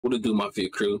What it do, my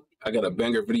fit crew? I got a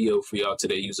banger video for y'all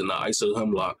today using the ISO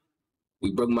HEMLOck.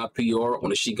 We broke my PR on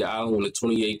ASHIKA Island on a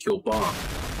 28 kill bomb.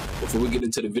 Before we get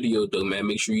into the video though, man,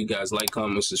 make sure you guys like,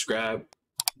 comment, subscribe,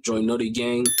 join Nutty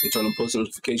Gang, and turn on post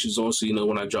notifications on so you know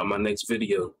when I drop my next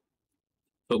video.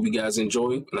 Hope you guys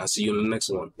enjoy, and I'll see you in the next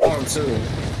one. Farm 2.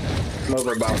 I'm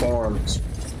over by farms.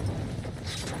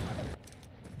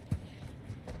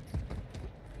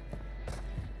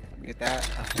 Get that.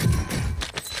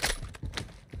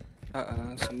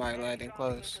 Somebody landing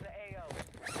close.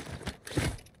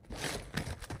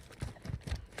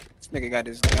 This nigga got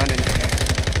his gun in his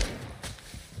hand.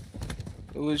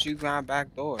 Who was you going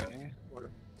back door, man?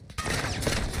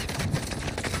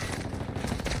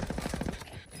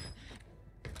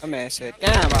 My man said,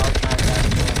 damn, I was going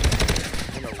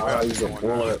back door. I use a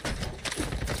bullet.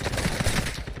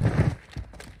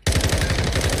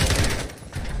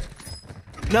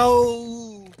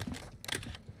 No!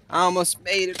 I almost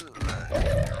made it.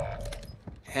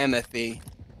 Hemothy.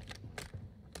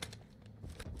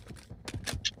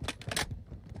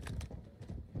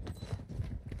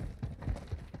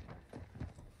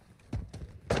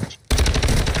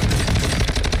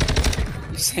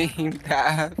 You seen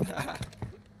that?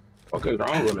 What is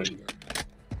wrong with me?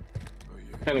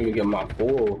 Can't even get my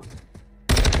full.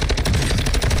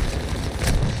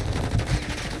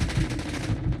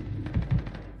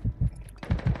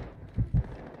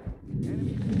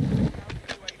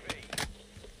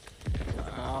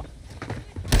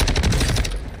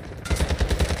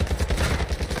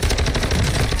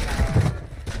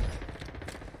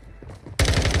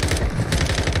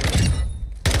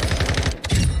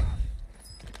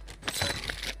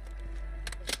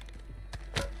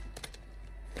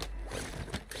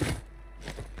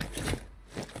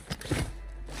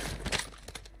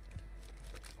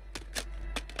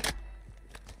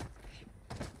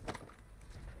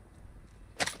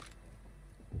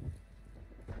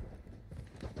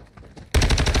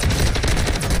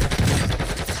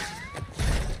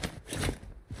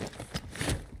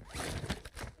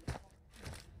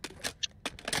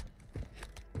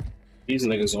 These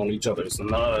niggas on each other's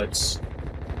nuts.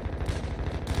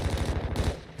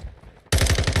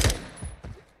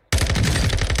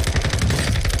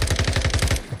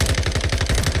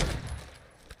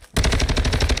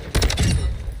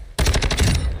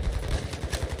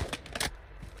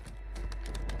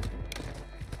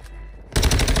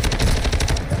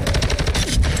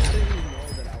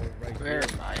 Where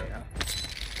am I?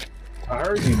 I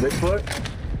heard you, Bigfoot.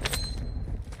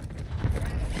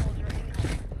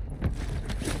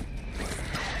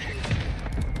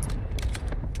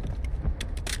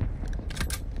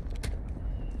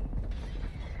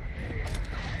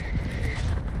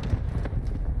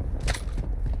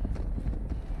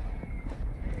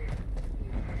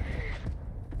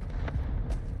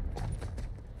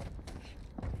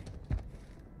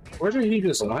 Where did he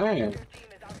just land?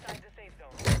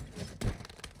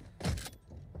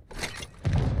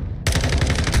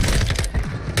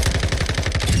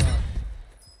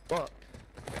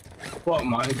 Fuck,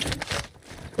 Mike.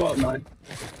 Fuck, Mike.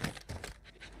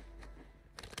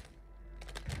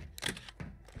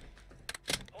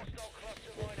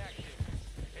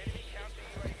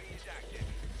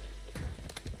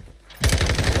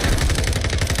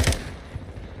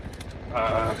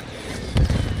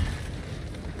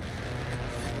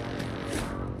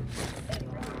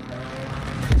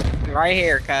 Right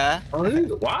here, cuh.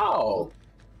 Wow.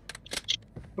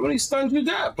 How many stuns you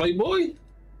got, Playboy?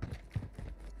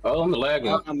 Oh, I'm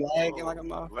lagging. I'm lagging like a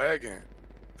motherfucker. Lagging?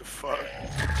 The fuck?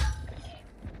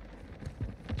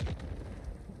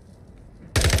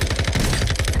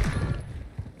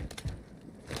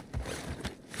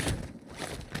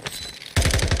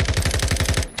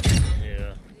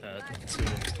 Yeah,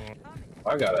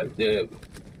 I got a dib.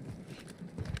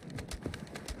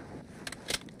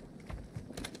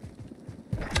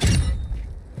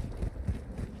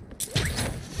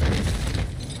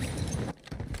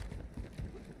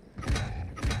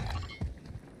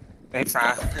 They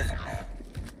fine.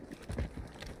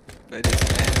 But it's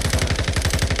bad.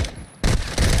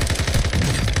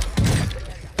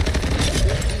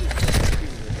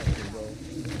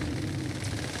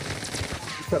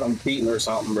 You said I'm cheating or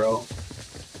something, bro.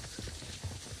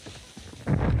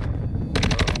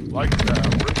 Like that,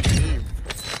 I'm really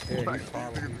Yeah, like,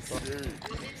 Stop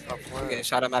I'm playing. getting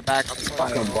shot at my back. I'm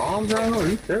Fucking bombs right now? Are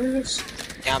you serious?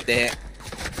 Yeah, I'm dead.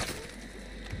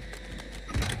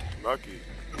 Lucky.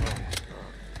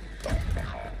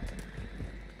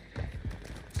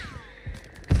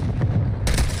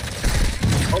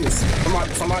 Oh,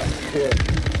 somebody. Yeah.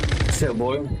 Shit,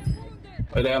 boy.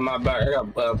 Right there in my back. I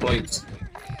got plates.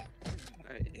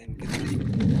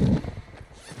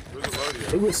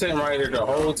 He was sitting right here the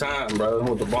whole time, bro,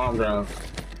 with the bomb drone.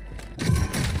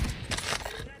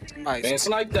 Nice. And it's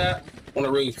like that on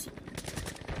the reef.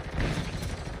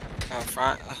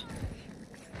 Front.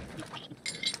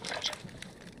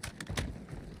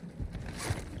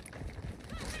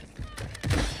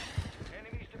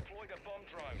 Enemies deployed a bomb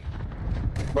drone.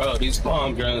 Bro, these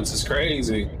bomb drones is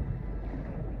crazy.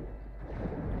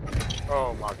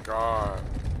 Oh my god.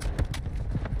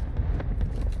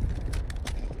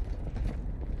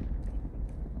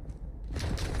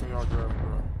 Where y'all going,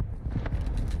 bro?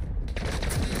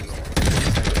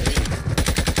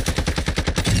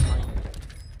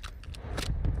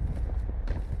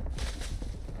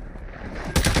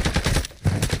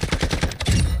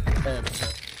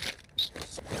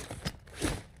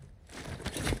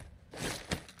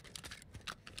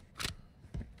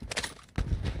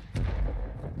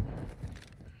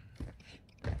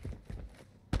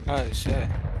 Oh shit.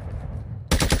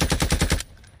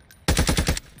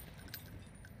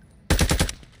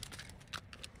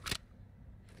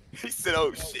 He said,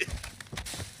 oh shit.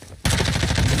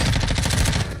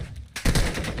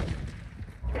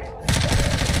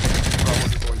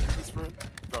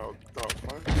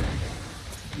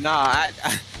 Nah,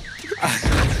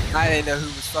 I didn't know who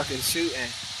was fucking shooting.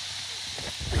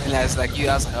 And I was like,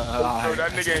 I was like, Bro,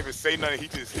 that nigga ain't even say nothing. He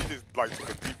just like took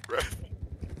a deep breath.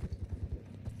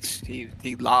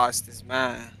 he lost his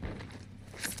mind.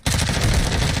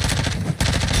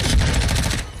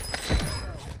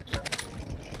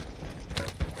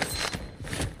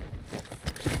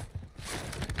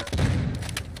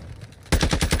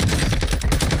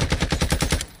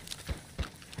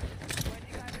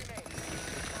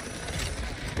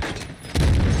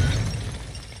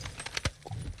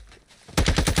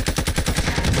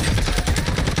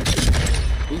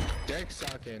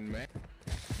 Sucking, man.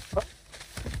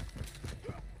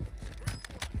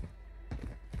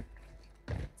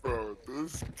 Bro,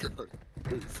 this guy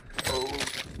is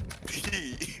OP.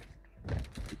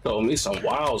 Told me some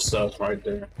wild stuff right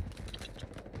there.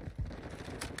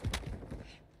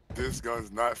 This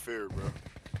gun's not fair, bro.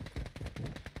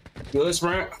 Good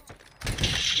sprint.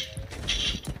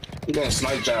 You gonna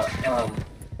snipe that?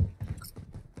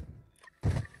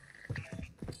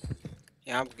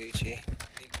 Yeah, I'm Gucci.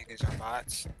 These niggas are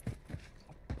bots.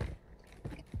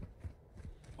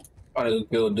 Why this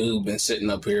good dude been sitting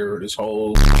up here this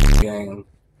whole game?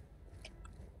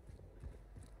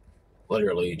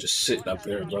 Literally just sitting up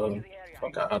there, bro.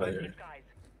 Fuck out of here.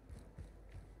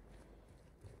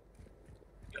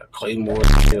 Got Claymore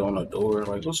shit on the door.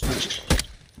 Like, what's this?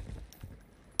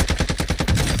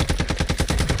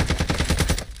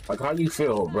 Like, how you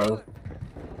feel, bro?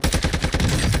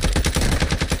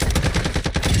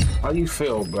 How you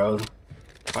feel, bro?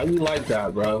 How you like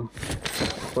that, bro?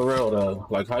 For real though,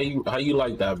 like how you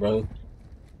like that, bro?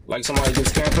 Like somebody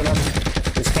just camping up,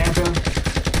 just camping?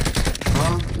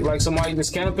 Huh? You like somebody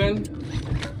just camping?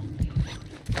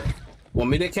 Want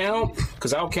me to count?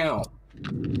 Cause I'll count.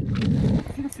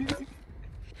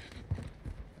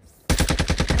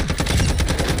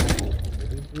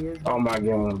 Oh my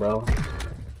god, bro.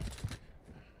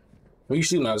 Who you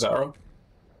shooting at, Zara?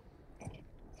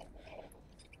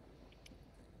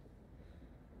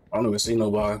 I don't even see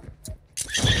nobody.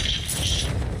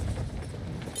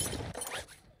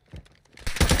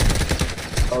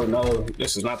 Oh no,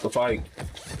 this is not the fight.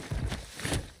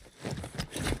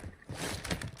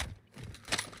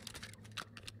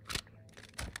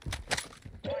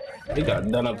 He got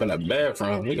done up in the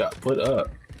bathroom. He got put up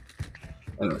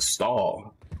in the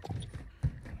stall.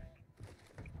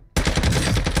 Yo,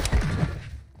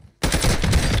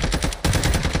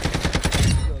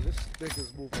 this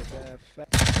nigga's moving mad fast.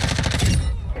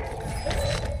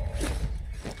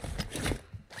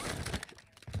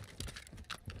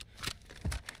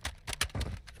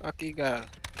 Fuck you go.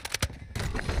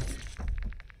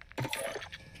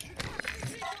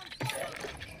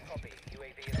 Copy.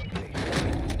 UAV is on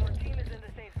station. Your team is in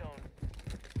the safe zone.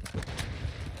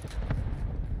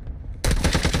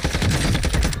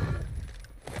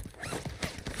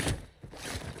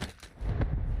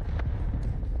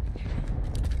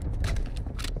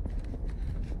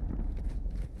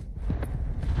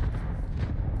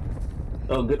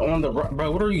 Oh, get on the right,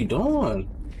 bro. What are you doing?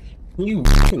 You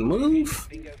fucking move.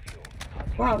 Bingo fuel.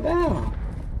 Wow, down.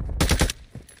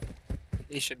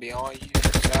 He should be on you.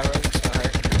 Sorry.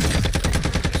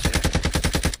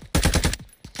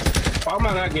 Why am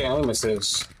I not getting aim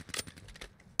assist?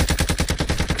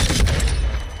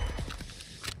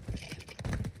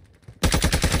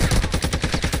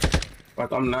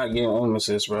 Like I'm not getting aim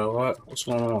assist, bro. What? What's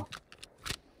going on?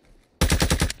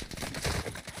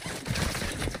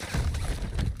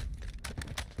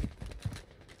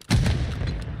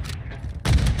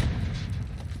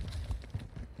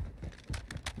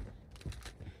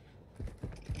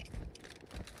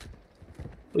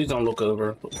 Please don't look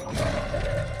over. No more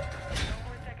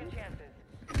second chances.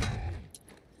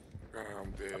 I'm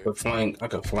I dead. could flank. I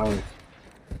could flank.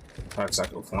 Perhaps I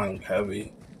could flank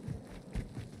heavy.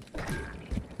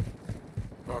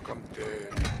 Fuck, I'm dead.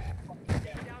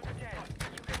 Down to 10.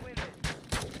 You can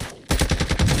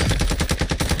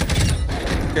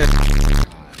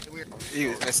win this. He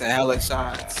was missing hella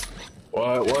shots.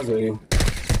 What was he? Yo,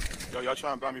 y'all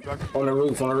trying to buy me back? On the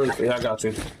roof, on the roof. Yeah, I got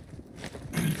you.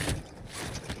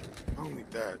 I only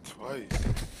died twice.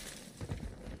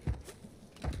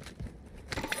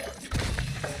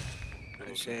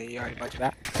 Shit, you already much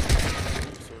back.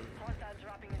 Hostiles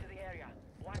dropping into the area.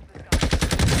 Watch the sky.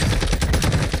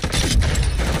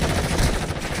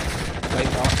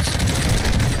 White box.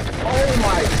 Oh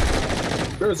my!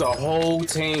 There's a whole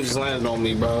team just landing on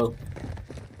me, bro.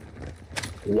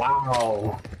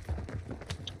 Wow.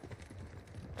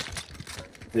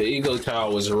 The ego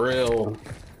child was real.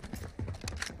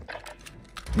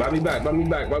 Buy me back, buy me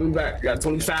back, buy me back. Got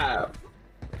 25.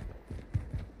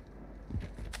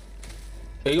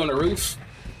 Are you on the roof?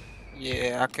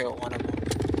 Yeah, I killed one of them.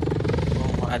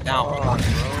 Boom, I down one.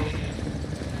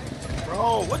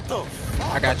 Bro, what the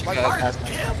fuck? I got you Like, guys.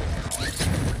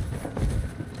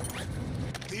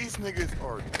 these niggas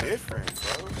are different,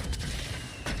 bro.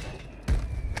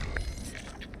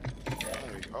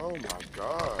 Like, oh my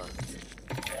god.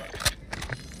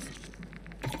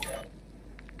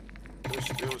 They're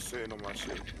still sitting on my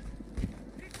shit.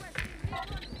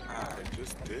 I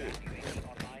just did.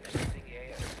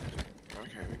 I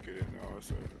can't even get it now.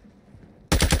 It's over.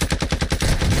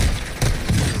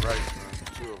 You're right, man.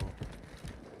 Two of them.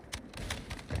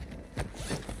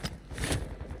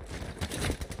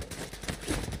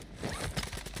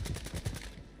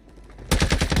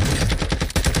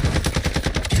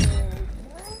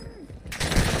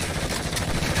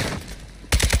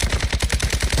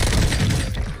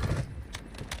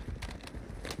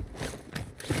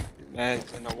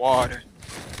 Man's in the water.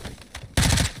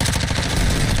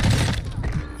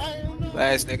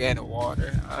 Last nigga in the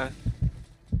water.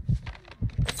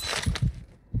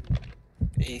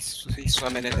 He's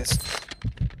swimming in this.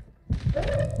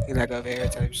 He like over here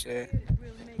type shit.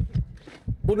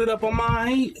 Put it up on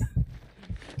my.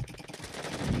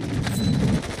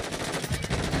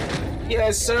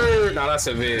 Yes, sir. No, that's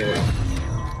a vid.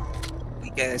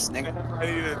 Weak ass nigga. I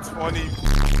needed 20.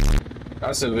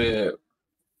 That's a vid.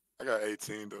 I got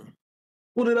 18 though.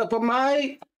 Put it up on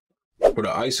my. For the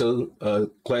ISO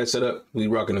class setup, we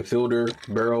rocking a filter,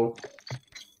 barrel,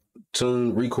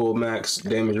 tune, recoil max,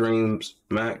 damage range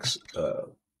max,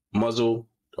 muzzle,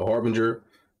 the harbinger,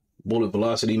 bullet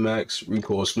velocity max,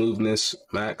 recoil smoothness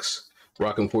max,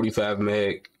 rocking 45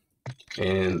 meg,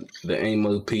 and the aim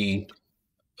OP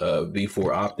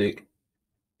V4 optic,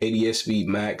 ADS speed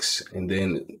max, and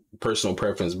then personal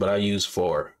preference, but I use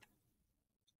 4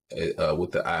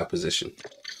 with the eye position.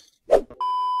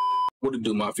 What it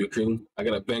do, Mafia Crew? I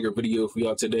got a banger video for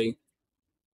y'all today.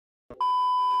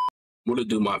 What it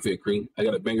do, Mafia Crew? I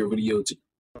got a banger video